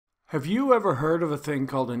Have you ever heard of a thing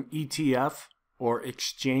called an ETF, or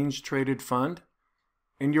exchange traded fund?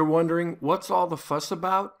 And you're wondering, what's all the fuss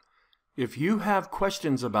about? If you have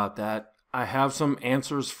questions about that, I have some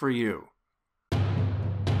answers for you.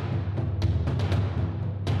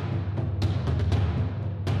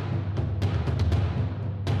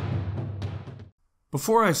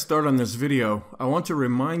 Before I start on this video, I want to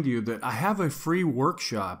remind you that I have a free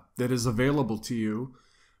workshop that is available to you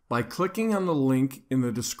by clicking on the link in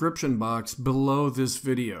the description box below this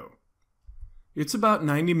video. It's about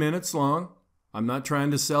 90 minutes long. I'm not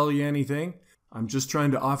trying to sell you anything. I'm just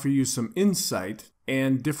trying to offer you some insight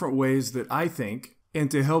and different ways that I think,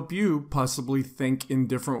 and to help you possibly think in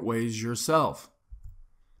different ways yourself.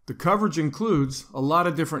 The coverage includes a lot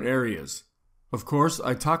of different areas. Of course,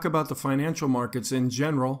 I talk about the financial markets in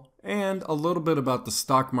general and a little bit about the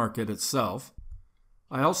stock market itself.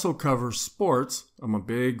 I also cover sports. I'm a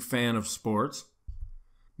big fan of sports.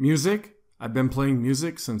 Music. I've been playing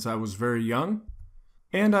music since I was very young.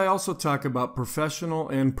 And I also talk about professional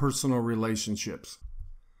and personal relationships.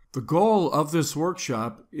 The goal of this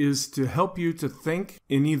workshop is to help you to think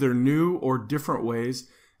in either new or different ways,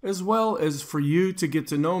 as well as for you to get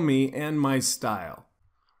to know me and my style.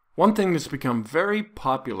 One thing that's become very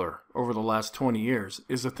popular over the last 20 years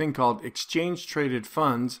is a thing called exchange traded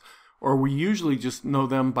funds, or we usually just know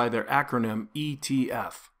them by their acronym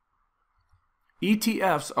ETF.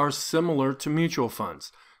 ETFs are similar to mutual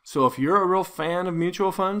funds, so if you're a real fan of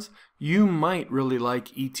mutual funds, you might really like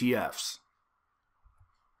ETFs.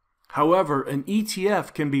 However, an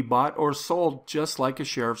ETF can be bought or sold just like a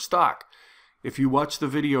share of stock. If you watch the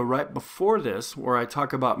video right before this, where I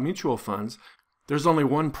talk about mutual funds, there's only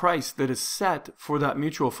one price that is set for that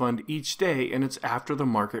mutual fund each day, and it's after the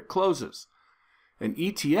market closes. An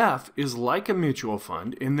ETF is like a mutual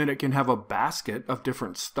fund in that it can have a basket of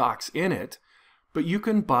different stocks in it, but you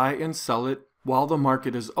can buy and sell it while the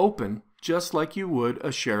market is open, just like you would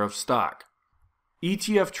a share of stock.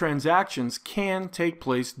 ETF transactions can take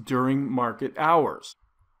place during market hours.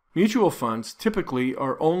 Mutual funds typically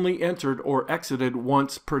are only entered or exited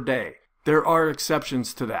once per day. There are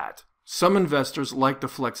exceptions to that. Some investors like the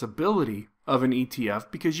flexibility of an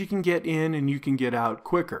ETF because you can get in and you can get out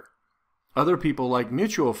quicker. Other people like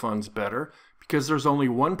mutual funds better because there's only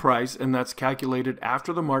one price, and that's calculated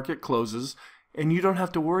after the market closes, and you don't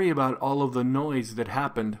have to worry about all of the noise that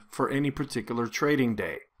happened for any particular trading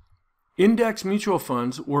day. Index mutual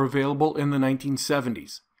funds were available in the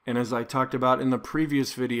 1970s, and as I talked about in the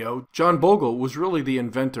previous video, John Bogle was really the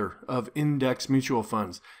inventor of index mutual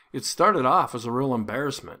funds. It started off as a real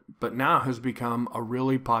embarrassment, but now has become a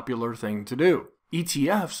really popular thing to do.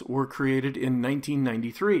 ETFs were created in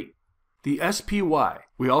 1993. The SPY,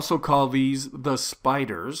 we also call these the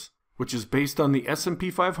spiders, which is based on the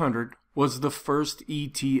S&P 500, was the first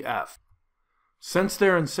ETF. Since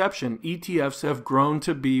their inception, ETFs have grown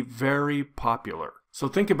to be very popular. So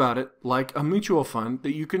think about it like a mutual fund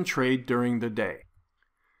that you can trade during the day.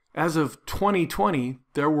 As of 2020,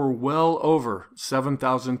 there were well over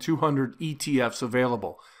 7,200 ETFs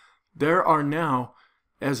available. There are now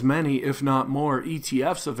as many, if not more,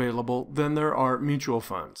 ETFs available than there are mutual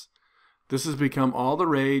funds. This has become all the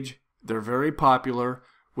rage. They're very popular,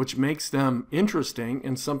 which makes them interesting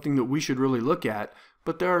and something that we should really look at,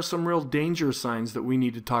 but there are some real danger signs that we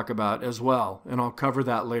need to talk about as well, and I'll cover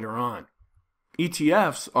that later on.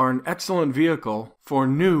 ETFs are an excellent vehicle for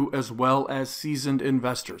new as well as seasoned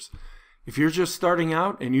investors. If you're just starting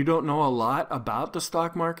out and you don't know a lot about the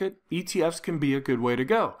stock market, ETFs can be a good way to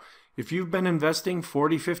go. If you've been investing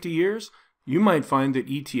 40, 50 years, you might find that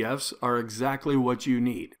ETFs are exactly what you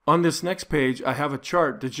need. On this next page, I have a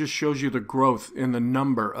chart that just shows you the growth in the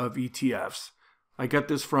number of ETFs. I got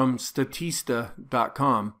this from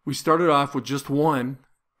Statista.com. We started off with just one,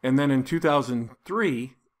 and then in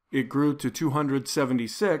 2003, it grew to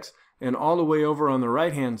 276, and all the way over on the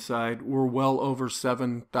right-hand side, we're well over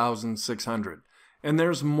 7,600. And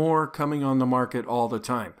there's more coming on the market all the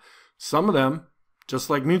time. Some of them, just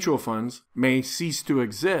like mutual funds, may cease to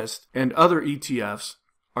exist, and other ETFs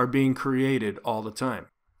are being created all the time.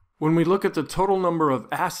 When we look at the total number of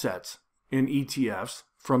assets in ETFs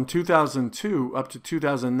from 2002 up to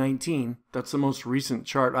 2019, that's the most recent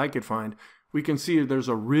chart I could find, we can see there's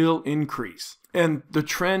a real increase. And the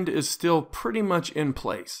trend is still pretty much in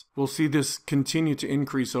place. We'll see this continue to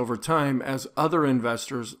increase over time as other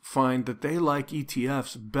investors find that they like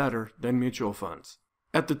ETFs better than mutual funds.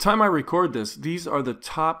 At the time I record this, these are the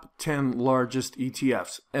top 10 largest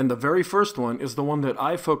ETFs, and the very first one is the one that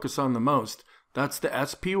I focus on the most. That's the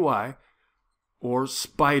SPY, or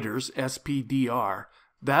Spiders, SPDR.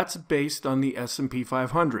 That's based on the S&P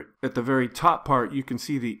 500. At the very top part, you can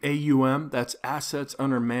see the AUM, that's assets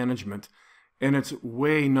under management, and it's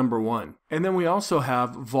way number one. And then we also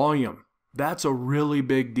have volume. That's a really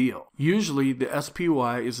big deal. Usually the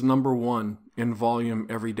SPY is number one in volume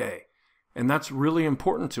every day. And that's really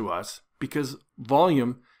important to us because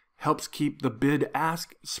volume helps keep the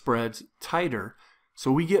bid-ask spreads tighter,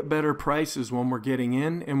 so we get better prices when we're getting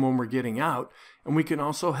in and when we're getting out, and we can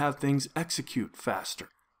also have things execute faster.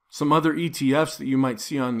 Some other ETFs that you might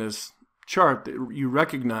see on this chart that you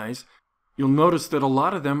recognize, you'll notice that a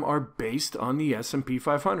lot of them are based on the S&P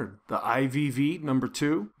 500. The IVV, number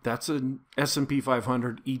 2, that's an S&P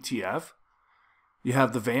 500 ETF. You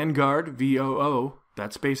have the Vanguard, VOO,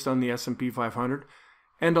 that's based on the S&P 500.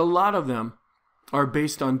 And a lot of them are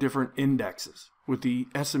based on different indexes, with the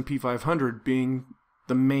S&P 500 being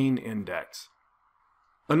the main index.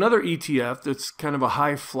 Another ETF that's kind of a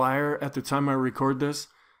high flyer at the time I record this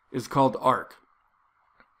is called ARK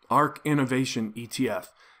Innovation ETF.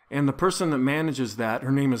 And the person that manages that,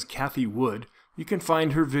 her name is Cathie Wood. You can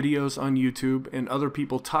find her videos on YouTube, and other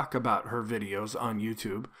people talk about her videos on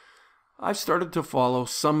YouTube. I've started to follow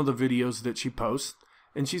some of the videos that she posts,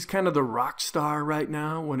 and she's kind of the rock star right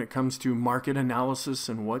now when it comes to market analysis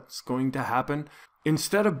and what's going to happen.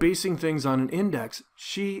 Instead of basing things on an index,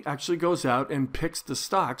 she actually goes out and picks the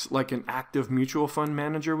stocks like an active mutual fund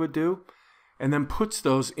manager would do, and then puts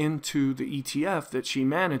those into the ETF that she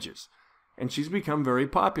manages. And she's become very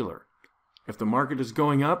popular. If the market is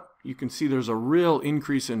going up, you can see there's a real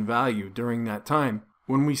increase in value during that time.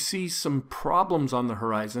 When we see some problems on the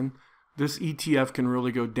horizon, this ETF can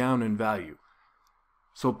really go down in value.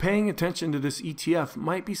 So paying attention to this ETF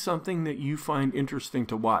might be something that you find interesting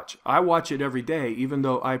to watch. I watch it every day, even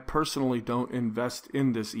though I personally don't invest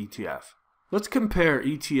in this ETF. Let's compare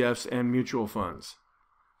ETFs and mutual funds.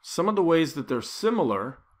 Some of the ways that they're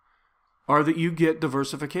similar are that you get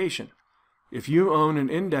diversification. If you own an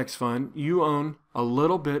index fund, you own a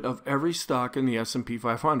little bit of every stock in the S&P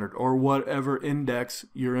 500 or whatever index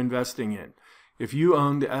you're investing in. If you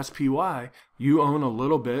own the SPY, you own a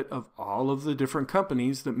little bit of all of the different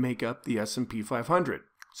companies that make up the S&P 500.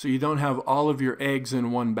 So you don't have all of your eggs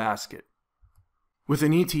in one basket. With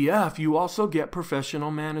an ETF, you also get professional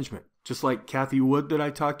management. Just like Cathie Wood that I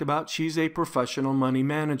talked about, she's a professional money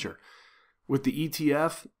manager. With the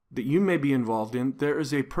ETF that you may be involved in, there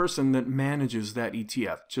is a person that manages that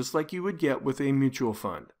ETF, just like you would get with a mutual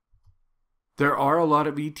fund. There are a lot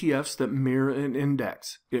of ETFs that mirror an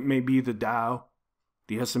index. It may be the Dow,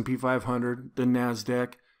 the S&P 500, the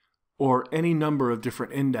NASDAQ, or any number of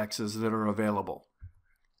different indexes that are available.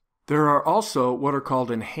 There are also what are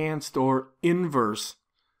called enhanced or inverse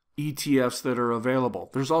ETFs that are available.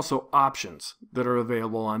 There's also options that are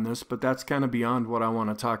available on this, but that's kind of beyond what I want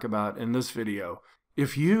to talk about in this video.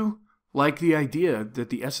 If you like the idea that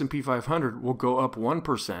the S&P 500 will go up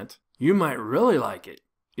 1%, you might really like it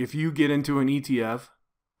if you get into an ETF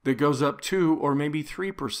that goes up 2 or maybe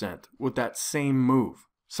 3% with that same move.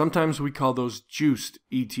 Sometimes we call those juiced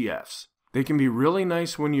ETFs. They can be really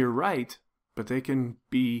nice when you're right, but they can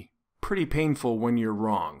be pretty painful when you're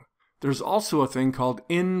wrong. There's also a thing called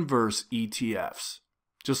inverse ETFs,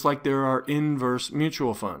 just like there are inverse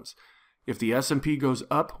mutual funds. If the S&P goes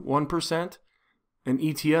up 1%, an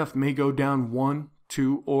ETF may go down 1,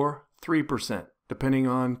 2, or 3%, depending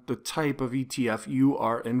on the type of ETF you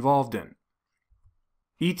are involved in.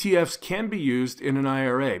 ETFs can be used in an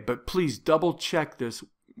IRA, but please double check this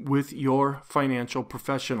with your financial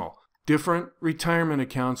professional. Different retirement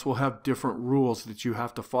accounts will have different rules that you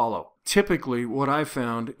have to follow. Typically, what I've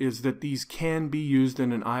found is that these can be used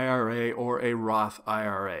in an IRA or a Roth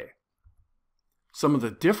IRA. Some of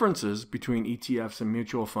the differences between ETFs and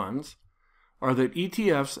mutual funds are that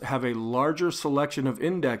ETFs have a larger selection of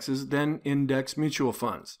indexes than index mutual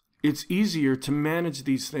funds. It's easier to manage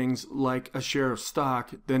these things like a share of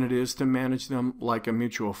stock than it is to manage them like a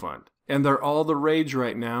mutual fund. And they're all the rage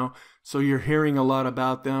right now, so you're hearing a lot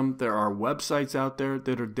about them. There are websites out there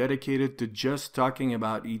that are dedicated to just talking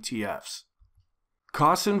about ETFs.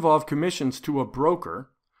 Costs involve commissions to a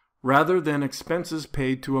broker rather than expenses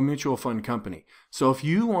paid to a mutual fund company. So if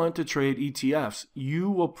you want to trade ETFs,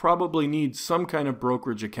 you will probably need some kind of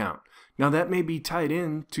brokerage account. Now that may be tied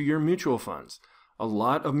in to your mutual funds. A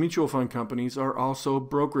lot of mutual fund companies are also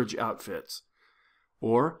brokerage outfits.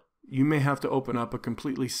 Or you may have to open up a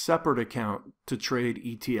completely separate account to trade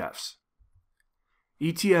ETFs.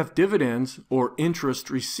 ETF dividends, or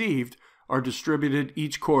interest received, are distributed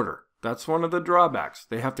each quarter. That's one of the drawbacks.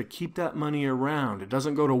 They have to keep that money around. It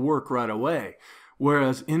doesn't go to work right away.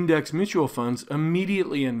 Whereas index mutual funds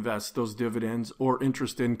immediately invest those dividends or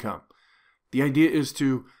interest income. The idea is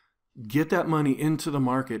to get that money into the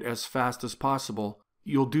market as fast as possible.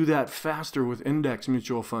 You'll do that faster with index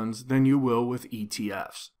mutual funds than you will with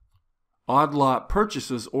ETFs. Odd lot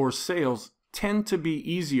purchases or sales tend to be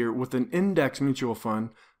easier with an index mutual fund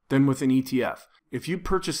than with an ETF. If you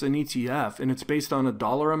purchase an ETF and it's based on a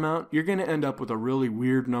dollar amount, you're going to end up with a really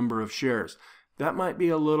weird number of shares. That might be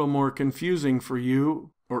a little more confusing for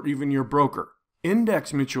you or even your broker.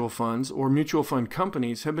 Index mutual funds or mutual fund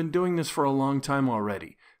companies have been doing this for a long time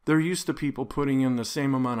already. They're used to people putting in the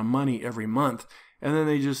same amount of money every month, and then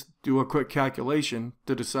they just do a quick calculation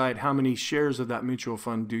to decide how many shares of that mutual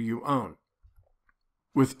fund do you own.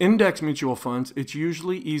 With index mutual funds, it's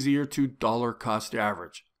usually easier to dollar cost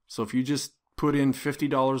average. So if you just put in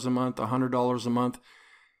 $50 a month, $100 a month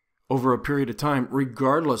over a period of time,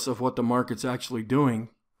 regardless of what the market's actually doing,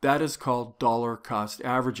 that is called dollar cost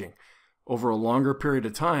averaging. Over a longer period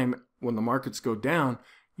of time, when the markets go down,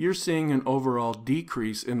 you're seeing an overall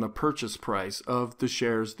decrease in the purchase price of the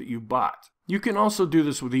shares that you bought. You can also do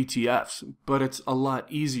this with ETFs, but it's a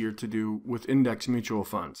lot easier to do with index mutual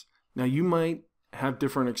funds. Now, you might have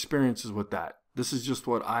different experiences with that. This is just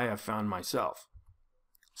what I have found myself.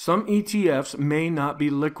 Some ETFs may not be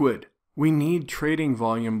liquid. We need trading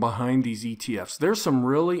volume behind these ETFs. There's some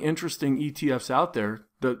really interesting ETFs out there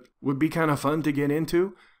that would be kind of fun to get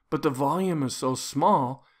into, but the volume is so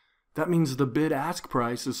small, that means the bid-ask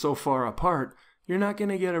price is so far apart, you're not going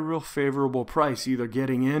to get a real favorable price either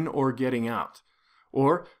getting in or getting out.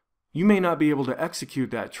 Or you may not be able to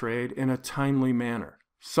execute that trade in a timely manner.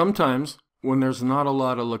 Sometimes, when there's not a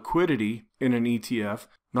lot of liquidity in an ETF,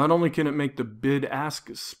 not only can it make the bid-ask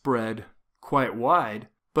spread quite wide,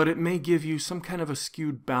 but it may give you some kind of a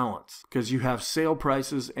skewed balance because you have sale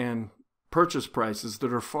prices and purchase prices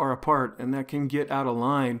that are far apart, and that can get out of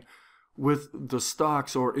line with the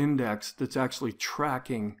stocks or index that's actually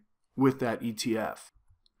tracking with that ETF.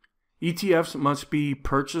 ETFs must be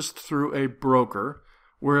purchased through a broker,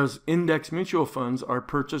 whereas index mutual funds are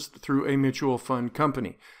purchased through a mutual fund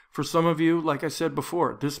company. For some of you, like I said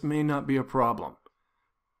before, this may not be a problem.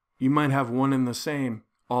 You might have one and the same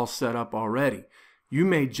all set up already. You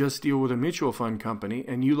may just deal with a mutual fund company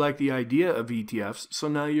and you like the idea of ETFs, so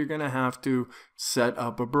now you're going to have to set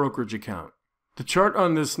up a brokerage account. The chart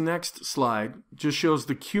on this next slide just shows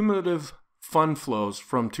the cumulative fund flows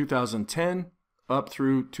from 2010 up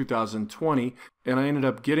through 2020, and I ended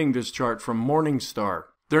up getting this chart from Morningstar.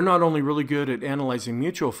 They're not only really good at analyzing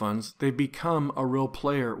mutual funds, they've become a real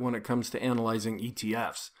player when it comes to analyzing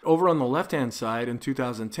ETFs. Over on the left-hand side in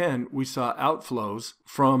 2010, we saw outflows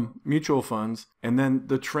from mutual funds, and then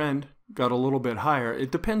the trend got a little bit higher. It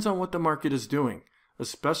depends on what the market is doing,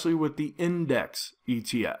 especially with the index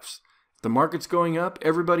ETFs. If the market's going up,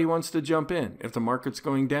 everybody wants to jump in. If the market's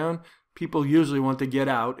going down, people usually want to get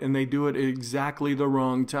out, and they do it at exactly the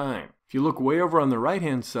wrong time. If you look way over on the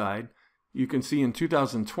right-hand side, you can see in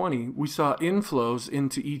 2020, we saw inflows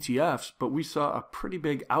into ETFs, but we saw a pretty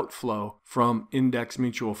big outflow from index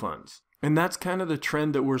mutual funds. And that's kind of the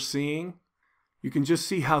trend that we're seeing. You can just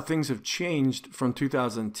see how things have changed from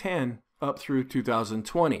 2010 up through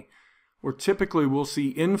 2020, where typically we'll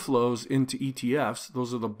see inflows into ETFs,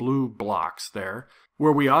 those are the blue blocks there,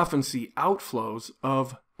 where we often see outflows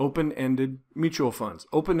of open-ended mutual funds.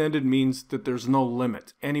 Open-ended means that there's no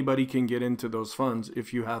limit. Anybody can get into those funds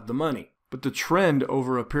if you have the money. But the trend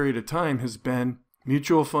over a period of time has been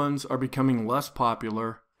mutual funds are becoming less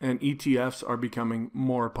popular and ETFs are becoming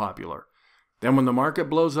more popular. Then when the market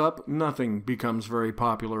blows up, nothing becomes very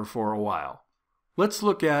popular for a while. Let's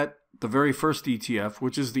look at the very first ETF,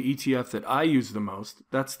 which is the ETF that I use the most.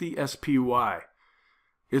 That's the SPY.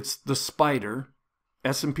 It's the SPDR,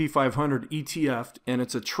 S&P 500 ETF, and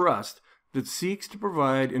it's a trust that seeks to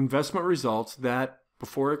provide investment results that,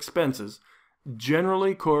 before expenses,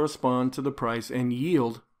 generally correspond to the price and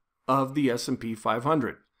yield of the S&P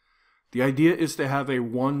 500. The idea is to have a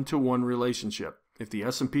one-to-one relationship. If the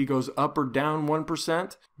S&P goes up or down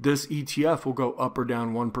 1%, this ETF will go up or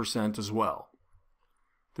down 1% as well.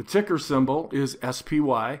 The ticker symbol is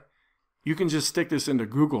SPY. You can just stick this into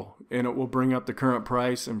Google and it will bring up the current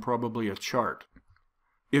price and probably a chart.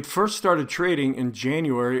 It first started trading in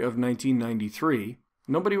January of 1993.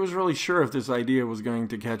 Nobody was really sure if this idea was going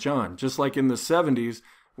to catch on. Just like in the 70s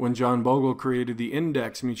when John Bogle created the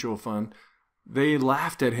index mutual fund, they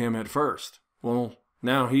laughed at him at first. Well,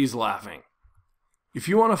 now he's laughing. If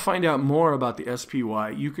you want to find out more about the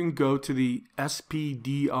SPY, you can go to the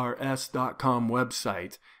spdrs.com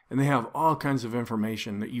website, and they have all kinds of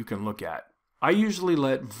information that you can look at. I usually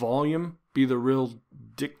let volume be the real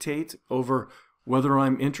dictate over whether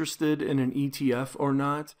I'm interested in an ETF or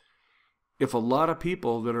not. if a lot of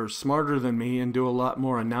people that are smarter than me and do a lot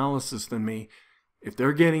more analysis than me, if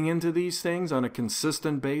they're getting into these things on a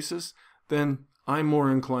consistent basis, then I'm more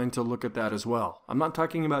inclined to look at that as well. I'm not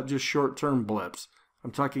talking about just short-term blips. I'm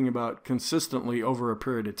talking about consistently over a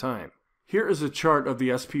period of time. Here is a chart of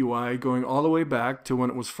the SPY going all the way back to when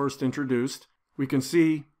it was first introduced. We can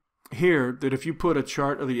see here that if you put a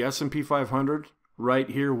chart of the S&P 500 right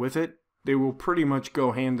here with it, they will pretty much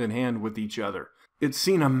go hand in hand with each other. It's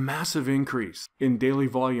seen a massive increase in daily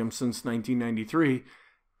volume since 1993,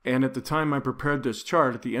 and at the time I prepared this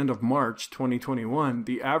chart at the end of March 2021,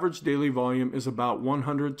 the average daily volume is about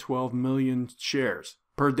 112 million shares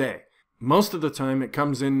per day. Most of the time it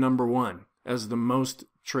comes in number one as the most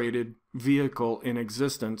traded vehicle in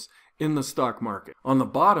existence in the stock market. On the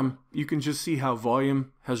bottom, you can just see how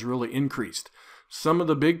volume has really increased. Some of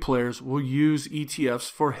the big players will use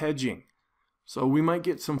ETFs for hedging. So we might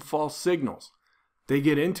get some false signals. They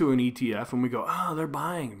get into an ETF and we go, oh, they're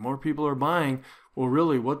buying. More people are buying. Well,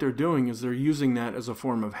 really what they're doing is they're using that as a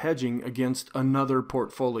form of hedging against another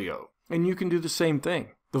portfolio. And you can do the same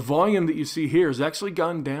thing. The volume that you see here has actually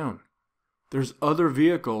gone down. There's other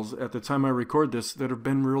vehicles at the time I record this that have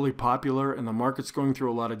been really popular, and the market's going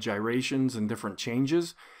through a lot of gyrations and different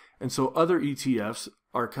changes. And so other ETFs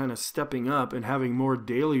are kind of stepping up and having more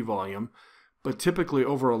daily volume. But typically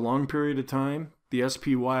over a long period of time, the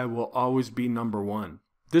SPY will always be number one.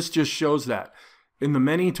 This just shows that. In the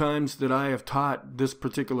many times that I have taught this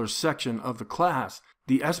particular section of the class,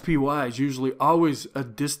 the SPY is usually always a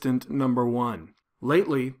distant number one.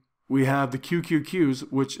 Lately, we have the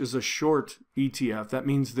QQQs, which is a short ETF. That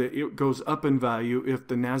means that it goes up in value if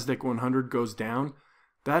the NASDAQ 100 goes down.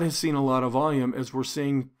 That has seen a lot of volume as we're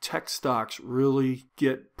seeing tech stocks really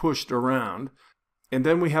get pushed around. And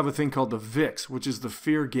then we have a thing called the VIX, which is the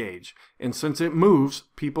fear gauge. And since it moves,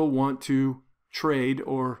 people want to trade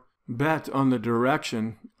or bet on the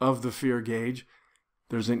direction of the fear gauge.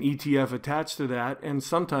 There's an ETF attached to that, and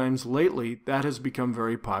sometimes lately that has become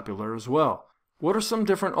very popular as well. What are some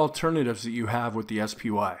different alternatives that you have with the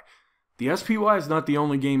SPY? The SPY is not the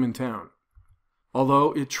only game in town.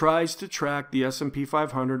 Although it tries to track the S&P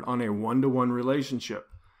 500 on a one-to-one relationship.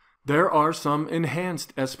 There are some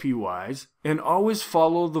enhanced SPYs, and always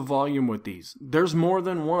follow the volume with these. There's more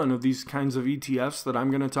than one of these kinds of ETFs that I'm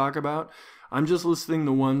going to talk about. I'm just listing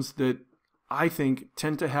the ones that I think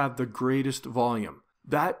tend to have the greatest volume.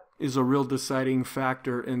 That is a real deciding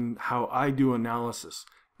factor in how I do analysis.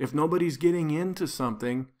 If nobody's getting into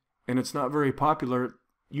something and it's not very popular,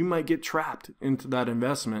 you might get trapped into that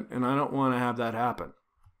investment, and I don't want to have that happen.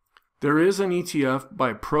 There is an ETF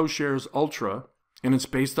by ProShares Ultra, and it's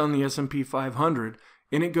based on the S&P 500,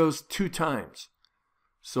 and it goes 2 times.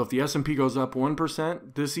 So if the S&P goes up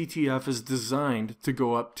 1%, this ETF is designed to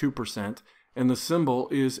go up 2%, and the symbol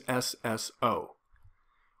is SSO.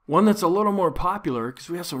 One that's a little more popular, because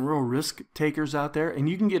we have some real risk takers out there, and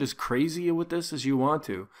you can get as crazy with this as you want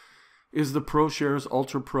to, is the ProShares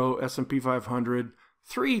Ultra Pro S&P 500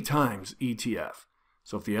 3 times ETF.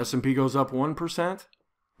 So if the S&P goes up 1%,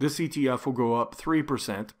 this ETF will go up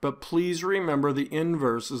 3%, but please remember the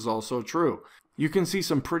inverse is also true. You can see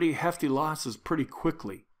some pretty hefty losses pretty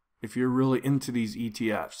quickly if you're really into these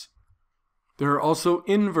ETFs. There are also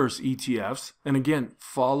inverse ETFs, and again,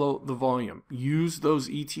 follow the volume. Use those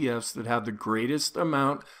ETFs that have the greatest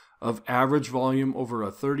amount of average volume over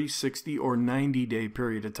a 30, 60, or 90-day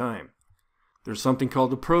period of time. There's something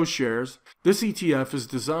called the ProShares. This ETF is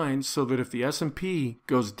designed so that if the S&P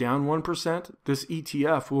goes down 1%, this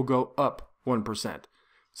ETF will go up 1%.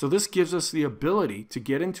 So this gives us the ability to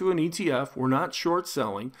get into an ETF. We're not short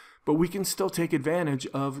selling, but we can still take advantage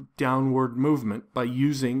of downward movement by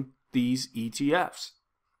using these ETFs.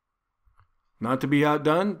 Not to be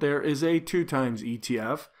outdone, there is a 2 times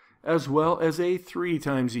ETF as well as a 3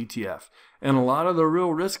 times ETF. And a lot of the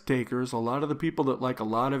real risk takers, a lot of the people that like a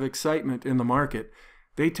lot of excitement in the market,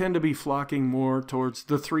 they tend to be flocking more towards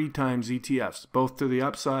the 3 times ETFs, both to the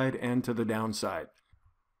upside and to the downside.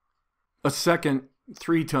 A second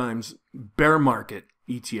 3 times bear market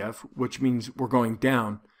ETF, which means we're going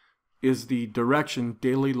down, is the Direction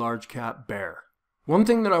Daily Large Cap Bear. One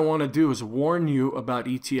thing that I want to do is warn you about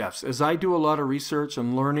ETFs. As I do a lot of research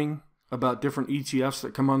and learning about different ETFs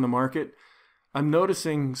that come on the market, I'm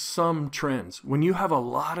noticing some trends. When you have a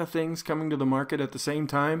lot of things coming to the market at the same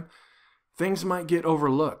time, things might get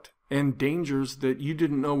overlooked, and dangers that you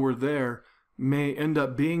didn't know were there may end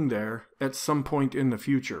up being there at some point in the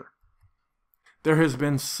future. There has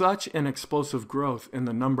been such an explosive growth in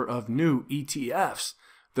the number of new ETFs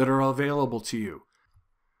that are available to you.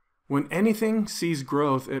 When anything sees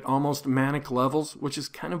growth at almost manic levels, which is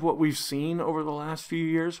kind of what we've seen over the last few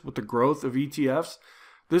years with the growth of ETFs,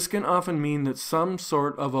 this can often mean that some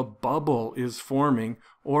sort of a bubble is forming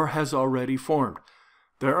or has already formed.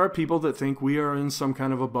 There are people that think we are in some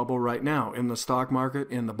kind of a bubble right now in the stock market,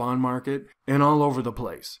 in the bond market, and all over the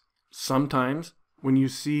place. Sometimes when you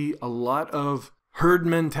see a lot of herd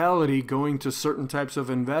mentality going to certain types of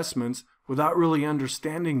investments without really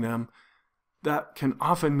understanding them, that can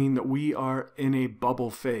often mean that we are in a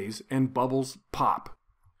bubble phase and bubbles pop.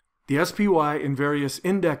 The SPY and various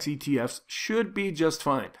index ETFs should be just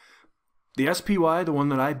fine. The SPY, the one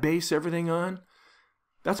that I base everything on,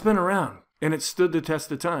 that's been around and it stood the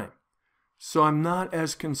test of time. So I'm not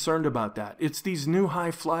as concerned about that. It's these new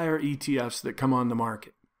high flyer ETFs that come on the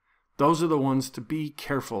market. Those are the ones to be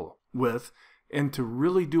careful with and to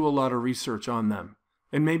really do a lot of research on them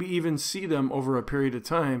and maybe even see them over a period of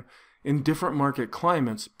time in different market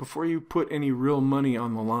climates before you put any real money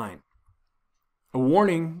on the line. A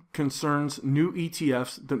warning concerns new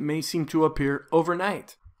ETFs that may seem to appear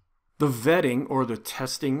overnight. The vetting or the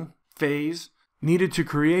testing phase needed to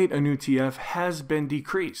create a new ETF has been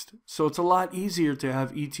decreased, so it's a lot easier to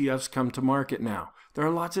have ETFs come to market now. There are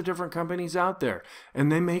lots of different companies out there,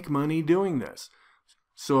 and they make money doing this.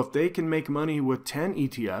 So if they can make money with 10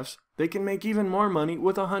 ETFs, they can make even more money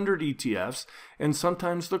with 100 ETFs, and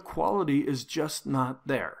sometimes the quality is just not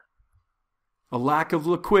there. A lack of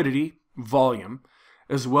liquidity, volume,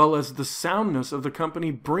 as well as the soundness of the company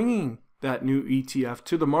bringing that new ETF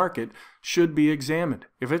to the market should be examined.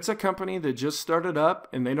 If it's a company that just started up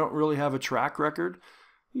and they don't really have a track record,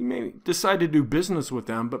 you may decide to do business with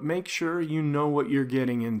them, but make sure you know what you're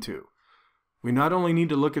getting into. We not only need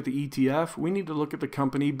to look at the ETF, we need to look at the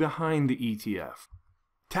company behind the ETF.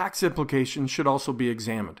 Tax implications should also be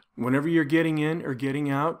examined. Whenever you're getting in or getting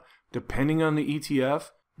out, depending on the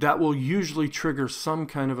ETF, that will usually trigger some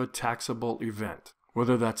kind of a taxable event,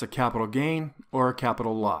 whether that's a capital gain or a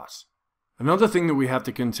capital loss. Another thing that we have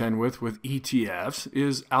to contend with ETFs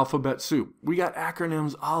is alphabet soup. We got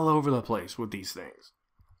acronyms all over the place with these things.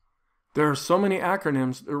 There are so many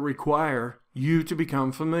acronyms that require you to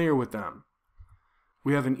become familiar with them.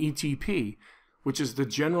 We have an ETP, which is the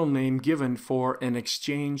general name given for an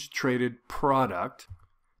exchange-traded product.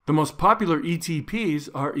 The most popular ETPs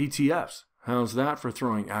are ETFs. How's that for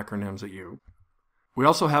throwing acronyms at you? We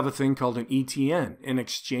also have a thing called an ETN, an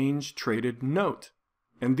exchange-traded note.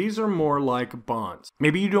 And these are more like bonds.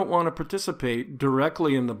 Maybe you don't want to participate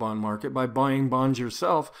directly in the bond market by buying bonds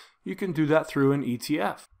yourself. You can do that through an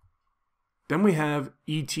ETF. Then we have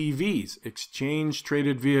ETVs,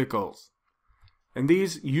 exchange-traded vehicles. And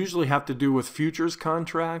these usually have to do with futures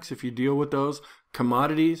contracts, if you deal with those,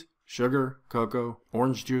 commodities, sugar, cocoa,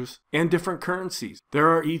 orange juice, and different currencies. There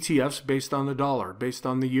are ETFs based on the dollar, based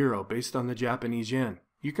on the euro, based on the Japanese yen.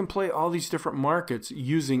 You can play all these different markets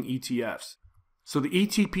using ETFs. So the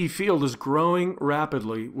ETP field is growing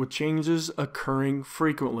rapidly with changes occurring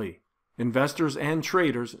frequently. Investors and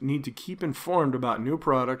traders need to keep informed about new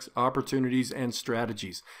products, opportunities, and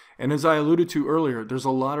strategies. And as I alluded to earlier, there's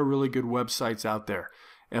a lot of really good websites out there.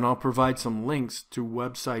 And I'll provide some links to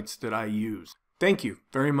websites that I use. Thank you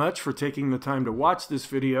very much for taking the time to watch this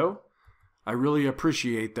video. I really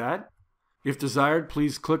appreciate that. If desired,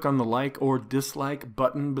 please click on the like or dislike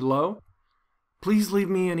button below. Please leave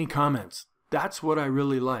me any comments. That's what I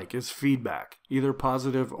really like, is feedback, either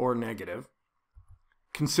positive or negative.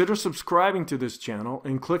 Consider subscribing to this channel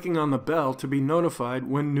and clicking on the bell to be notified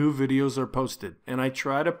when new videos are posted. And I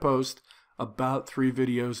try to post about 3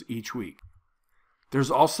 videos each week.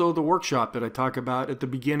 There's also the workshop that I talk about at the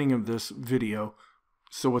beginning of this video.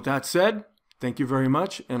 So with that said, thank you very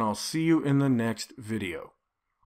much, and I'll see you in the next video.